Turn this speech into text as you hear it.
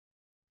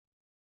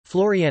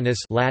Florianus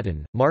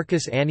Latin,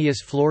 Marcus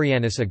Annius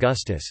Florianus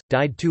Augustus,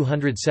 died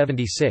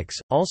 276,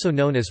 also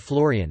known as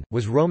Florian,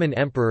 was Roman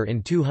emperor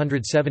in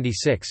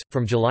 276,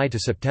 from July to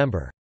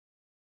September.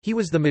 He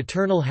was the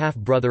maternal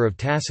half-brother of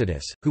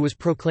Tacitus, who was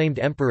proclaimed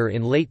emperor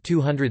in late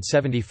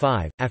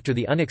 275, after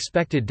the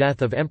unexpected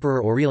death of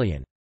Emperor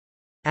Aurelian.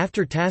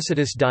 After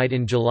Tacitus died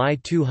in July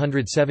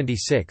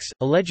 276,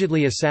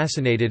 allegedly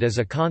assassinated as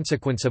a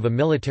consequence of a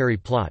military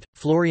plot,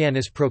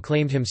 Florianus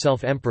proclaimed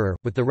himself emperor,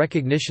 with the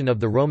recognition of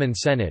the Roman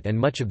Senate and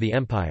much of the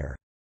empire.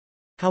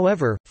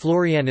 However,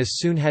 Florianus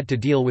soon had to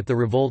deal with the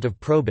revolt of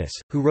Probus,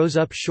 who rose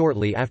up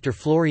shortly after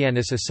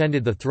Florianus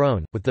ascended the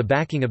throne, with the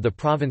backing of the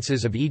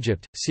provinces of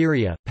Egypt,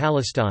 Syria,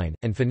 Palestine,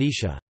 and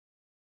Phoenicia.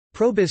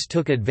 Probus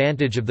took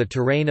advantage of the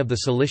terrain of the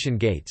Cilician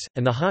Gates,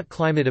 and the hot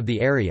climate of the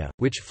area,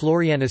 which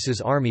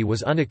Florianus's army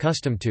was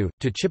unaccustomed to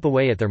chip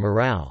away at their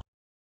morale.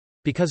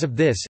 Because of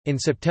this, in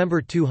September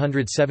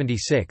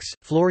 276,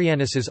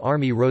 Florianus's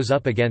army rose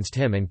up against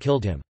him and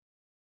killed him.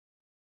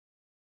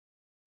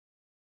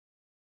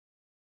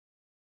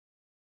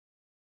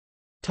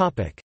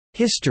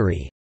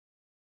 History.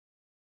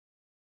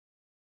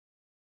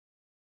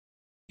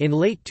 In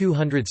late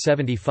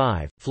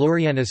 275,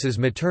 Florianus's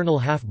maternal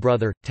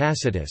half-brother,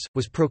 Tacitus,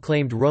 was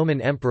proclaimed Roman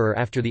emperor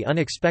after the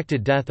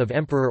unexpected death of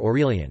Emperor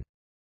Aurelian.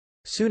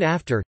 Soon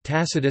after,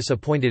 Tacitus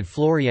appointed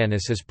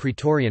Florianus as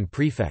praetorian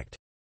prefect.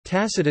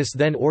 Tacitus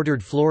then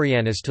ordered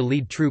Florianus to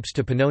lead troops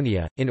to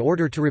Pannonia, in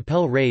order to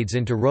repel raids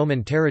into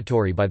Roman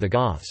territory by the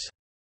Goths.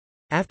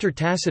 After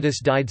Tacitus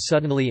died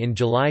suddenly in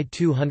July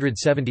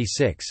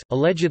 276,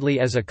 allegedly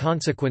as a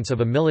consequence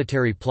of a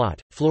military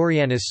plot,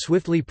 Florianus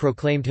swiftly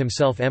proclaimed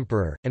himself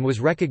emperor, and was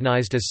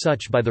recognized as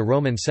such by the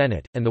Roman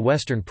Senate, and the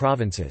western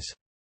provinces.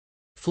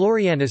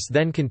 Florianus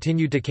then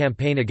continued to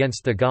campaign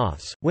against the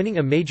Goths, winning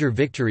a major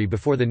victory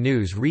before the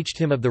news reached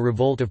him of the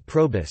revolt of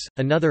Probus,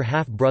 another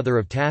half-brother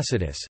of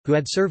Tacitus, who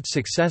had served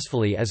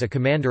successfully as a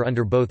commander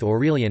under both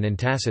Aurelian and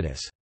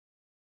Tacitus.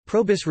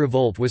 Probus'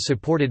 revolt was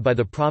supported by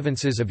the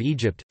provinces of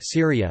Egypt,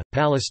 Syria,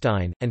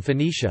 Palestine, and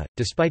Phoenicia.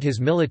 Despite his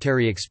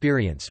military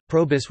experience,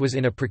 Probus was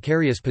in a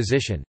precarious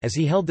position, as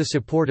he held the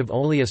support of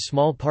only a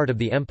small part of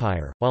the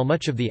empire, while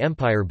much of the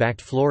empire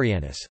backed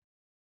Florianus.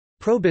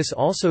 Probus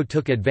also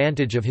took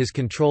advantage of his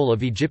control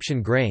of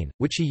Egyptian grain,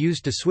 which he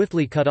used to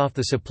swiftly cut off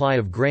the supply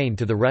of grain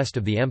to the rest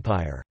of the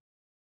empire.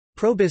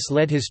 Probus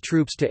led his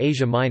troops to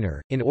Asia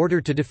Minor, in order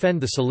to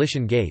defend the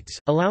Cilician Gates,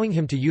 allowing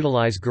him to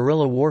utilize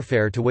guerrilla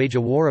warfare to wage a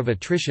war of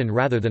attrition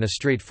rather than a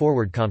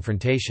straightforward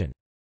confrontation.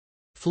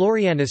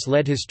 Florianus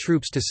led his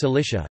troops to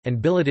Cilicia,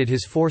 and billeted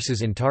his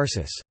forces in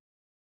Tarsus.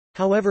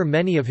 However,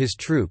 many of his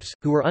troops,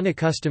 who were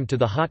unaccustomed to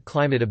the hot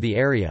climate of the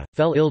area,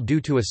 fell ill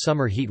due to a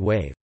summer heat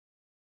wave.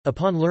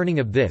 Upon learning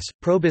of this,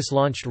 Probus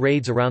launched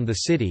raids around the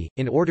city,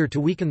 in order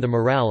to weaken the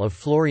morale of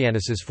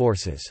Florianus's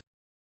forces.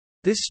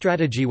 This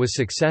strategy was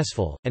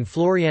successful, and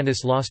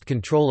Florianus lost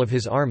control of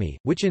his army,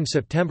 which in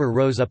September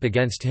rose up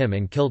against him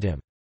and killed him.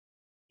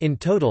 In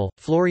total,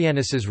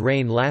 Florianus's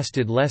reign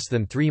lasted less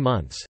than 3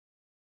 months.